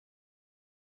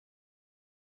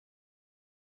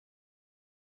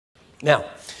Now,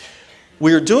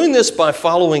 we are doing this by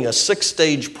following a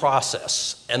 6-stage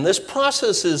process. And this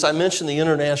process is, I mentioned the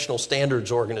International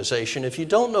Standards Organization. If you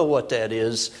don't know what that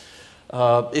is,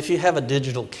 if you have a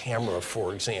digital camera,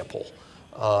 for example,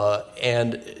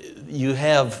 and you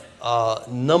have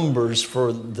numbers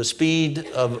for the speed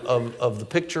of the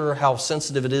picture, how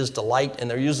sensitive it is to light, and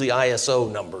they're usually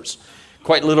ISO numbers.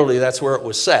 Quite literally, that's where it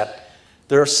was set.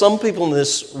 There are some people in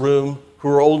this room who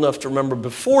are old enough to remember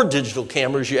before digital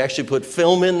cameras, you actually put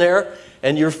film in there,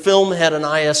 and your film had an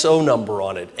ISO number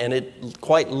on it, and it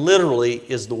quite literally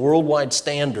is the worldwide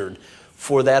standard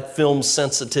for that film's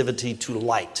sensitivity to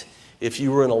light. If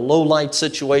you were in a low light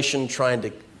situation trying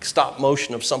to stop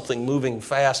motion of something moving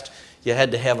fast, you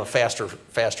had to have a faster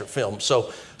film.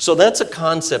 So that's a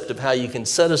concept of how you can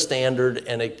set a standard,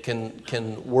 and it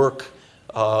can work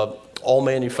all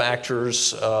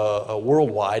manufacturers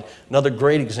worldwide. Another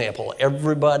great example,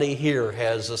 everybody here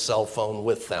has a cell phone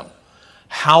with them.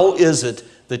 How is it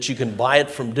that you can buy it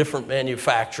from different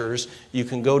manufacturers, you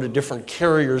can go to different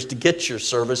carriers to get your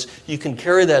service, you can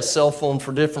carry that cell phone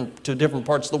to different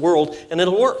parts of the world, and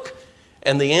it'll work?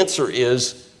 And the answer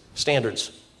is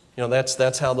standards. You know,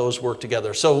 that's how those work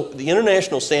together. So the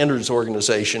International Standards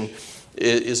Organization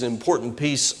is an important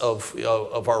piece of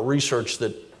our research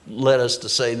that led us to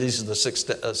say these are the 6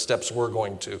 steps we're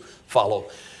going to follow.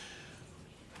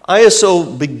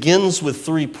 ISO begins with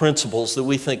 3 principles that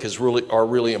we think are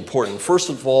really important. First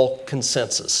of all,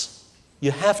 consensus.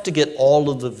 You have to get all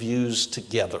of the views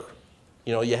together.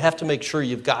 You know, you have to make sure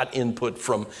you've got input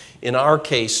from, in our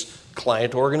case,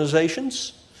 client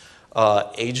organizations,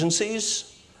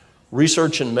 agencies,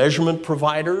 research and measurement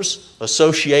providers,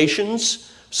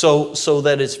 associations, so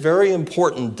that it's very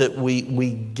important that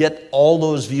we get all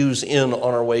those views in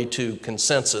on our way to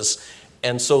consensus.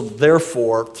 And so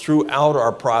therefore, throughout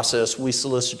our process, we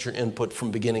solicit your input from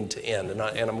beginning to end. And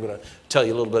I'm going to tell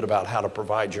you a little bit about how to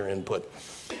provide your input.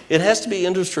 It has to be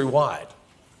industry-wide.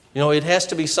 You know, it has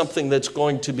to be something that's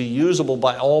going to be usable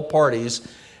by all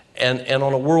parties and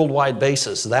on a worldwide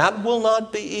basis. That will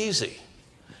not be easy.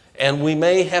 And we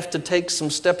may have to take some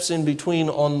steps in between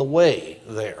on the way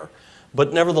there.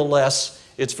 But nevertheless,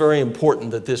 it's very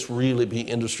important that this really be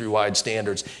industry-wide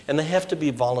standards. And they have to be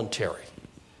voluntary.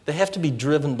 They have to be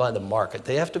driven by the market.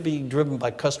 They have to be driven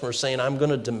by customers saying, I'm going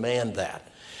to demand that.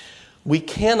 We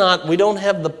don't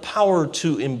have the power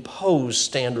to impose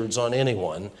standards on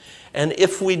anyone. And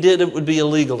if we did, it would be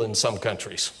illegal in some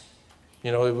countries.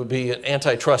 You know, it would be an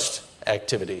antitrust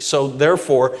activity. So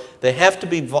therefore, they have to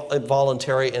be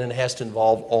voluntary, and it has to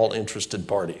involve all interested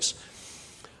parties.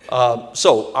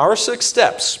 So our 6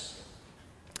 steps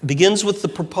begins with the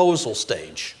proposal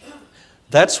stage.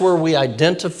 That's where we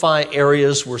identify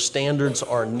areas where standards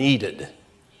are needed.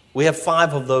 We have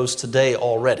 5 of those today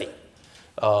already,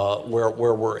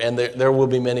 and there will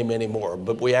be many, many more,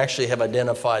 but we actually have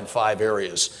identified 5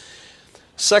 areas.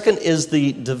 Second is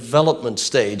the development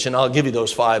stage, and I'll give you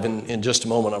those 5 in just a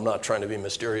moment. I'm not trying to be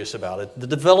mysterious about it. The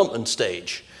development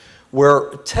stage,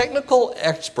 where technical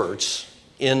experts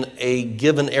in a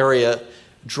given area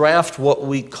draft what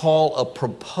we call a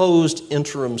proposed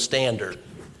interim standard.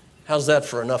 How's that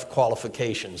for enough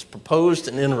qualifications? Proposed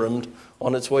and interim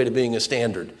on its way to being a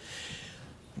standard.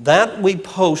 That we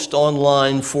post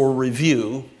online for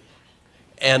review,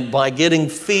 and by getting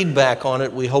feedback on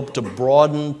it, we hope to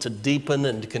broaden, to deepen,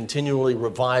 and to continually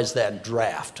revise that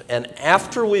draft. And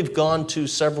after we've gone through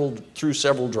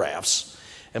several drafts,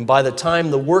 and by the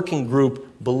time the working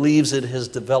group believes it has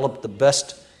developed the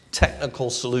best technical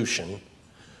solution,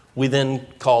 we then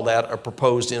call that a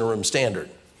proposed interim standard.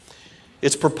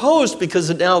 It's proposed because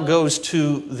it now goes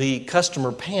to the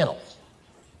customer panel.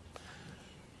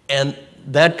 And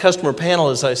that customer panel,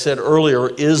 as I said earlier,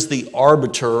 is the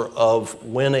arbiter of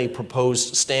when a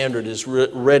proposed standard is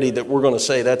ready, that we're going to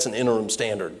say that's an interim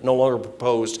standard. No longer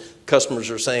proposed. Customers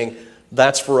are saying,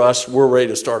 that's for us, we're ready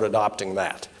to start adopting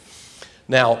that.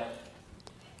 Now,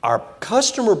 our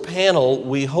customer panel,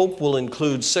 we hope, will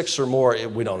include 6 or more,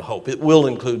 we don't hope, it will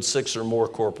include 6 or more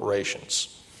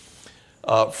corporations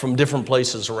from different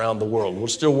places around the world. We're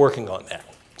still working on that.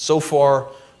 So far,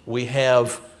 we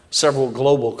have several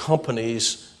global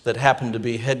companies that happen to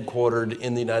be headquartered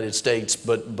in the United States,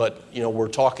 but you know, we're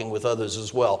talking with others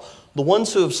as well. The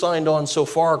ones who have signed on so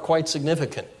far are quite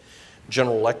significant.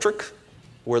 General Electric,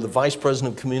 where the Vice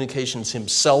President of Communications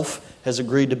himself has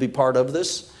agreed to be part of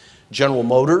this. General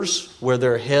Motors, where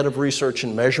their head of research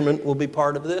and measurement will be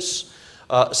part of this.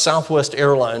 Southwest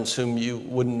Airlines, whom you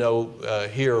wouldn't know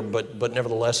here, but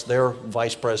nevertheless, their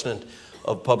Vice President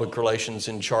of Public Relations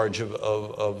in charge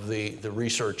of the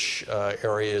research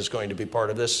area is going to be part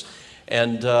of this.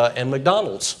 And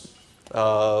McDonald's,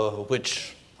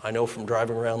 which I know from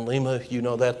driving around Lima, you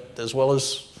know that as well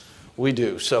as we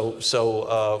do. So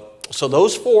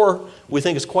those 4, we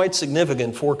think is quite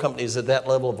significant. 4 companies at that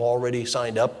level have already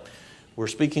signed up. We're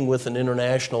speaking with an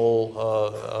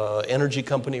international energy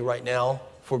company right now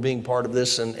for being part of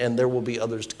this, and there will be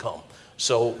others to come.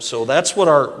 So that's what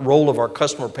our role of our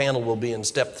customer panel will be in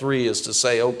step 3, is to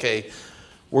say, okay,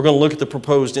 we're going to look at the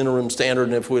proposed interim standard,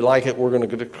 and if we like it, we're going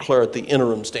to declare it the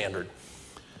interim standard.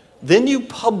 Then you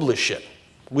publish it.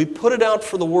 We put it out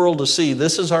for the world to see.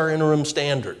 This is our interim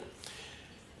standard.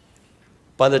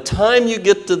 By the time you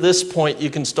get to this point, you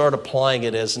can start applying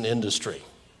it as an industry.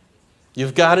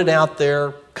 You've got it out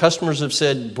there. Customers have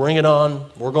said, bring it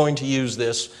on. We're going to use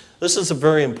this. This is a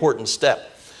very important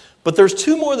step. But there's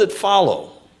 2 more that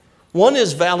follow. One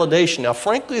is validation. Now,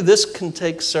 frankly, this can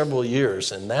take several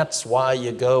years, and that's why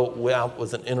you go out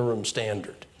with an interim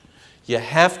standard. You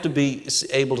have to be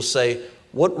able to say,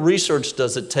 what research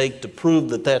does it take to prove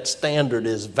that that standard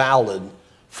is valid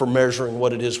for measuring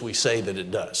what it is we say that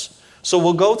it does? So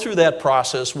we'll go through that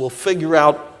process. We'll figure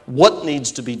out what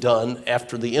needs to be done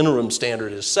after the interim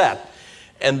standard is set,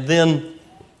 and then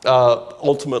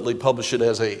ultimately publish it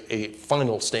as a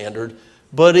final standard.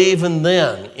 But even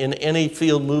then, in any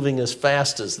field moving as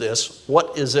fast as this,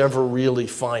 what is ever really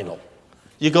final?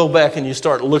 You go back and you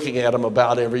start looking at them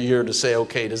about every year to say,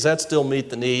 okay, does that still meet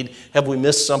the need? Have we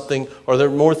missed something? Are there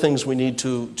more things we need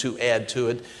to add to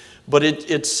it? But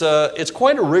it's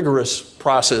quite a rigorous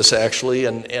process, actually,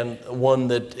 and one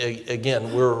that,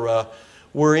 again,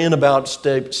 we're in about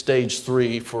stage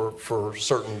 3 for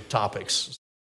certain topics.